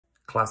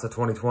Class of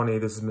 2020,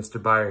 this is Mr.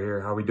 Beyer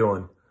here. How we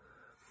doing?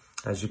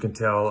 As you can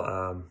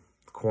tell,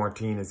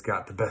 quarantine has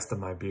got the best of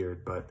my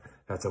beard, but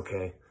that's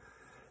okay.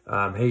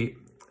 I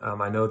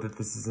know that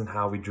this isn't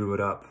how we drew it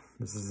up.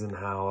 This isn't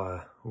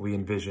how we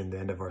envisioned the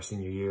end of our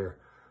senior year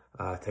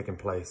taking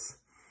place.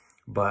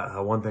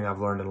 But one thing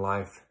I've learned in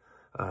life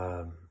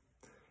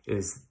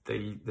is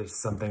that there's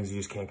some things you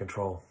just can't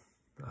control.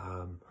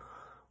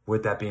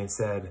 With that being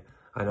said,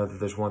 I know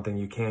that there's one thing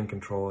you can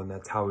control, and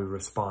that's how we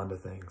respond to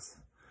things.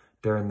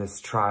 During this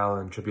trial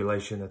and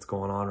tribulation that's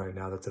going on right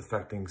now, that's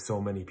affecting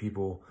so many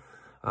people,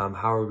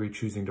 how are we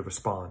choosing to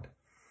respond?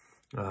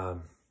 I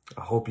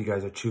hope you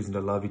guys are choosing to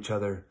love each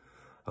other.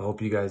 I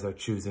hope you guys are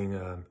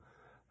choosing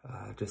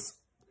just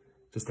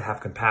to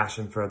have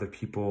compassion for other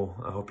people.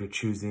 I hope you're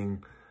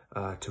choosing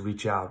to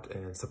reach out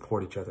and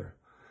support each other.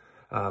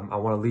 I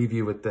want to leave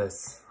you with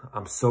this.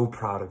 I'm so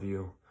proud of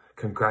you.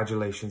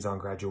 Congratulations on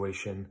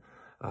graduation.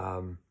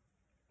 And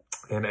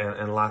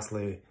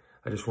lastly,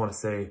 I just want to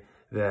say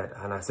that,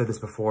 and I said this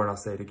before and I'll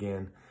say it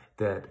again,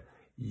 that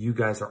you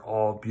guys are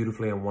all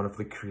beautifully and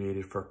wonderfully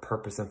created for a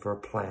purpose and for a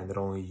plan that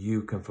only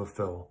you can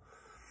fulfill.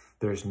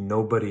 There's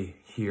nobody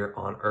here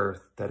on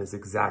earth that is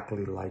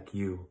exactly like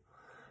you.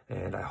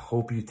 And I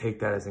hope you take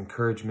that as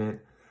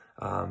encouragement,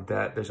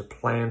 that there's a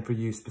plan for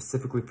you,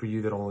 specifically for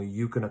you, that only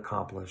you can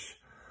accomplish.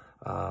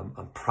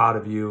 I'm proud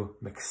of you.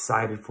 I'm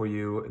excited for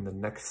you in the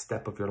next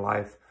step of your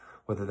life,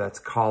 whether that's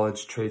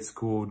college, trade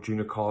school,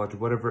 junior college,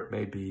 whatever it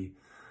may be.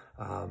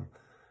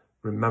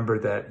 Remember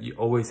that you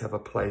always have a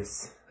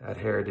place at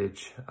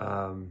Heritage.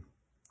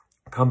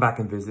 Come back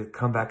and visit,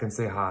 come back and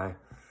say hi.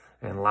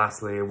 And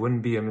lastly, it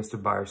wouldn't be a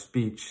Mr. Beyer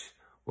speech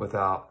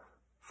without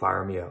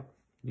fire me up.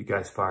 You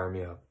guys fire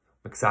me up.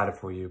 I'm excited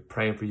for you,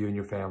 praying for you and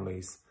your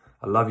families.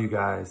 I love you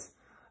guys.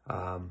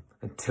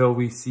 Until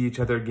we see each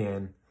other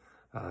again,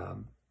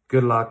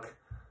 good luck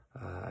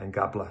and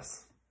God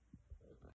bless.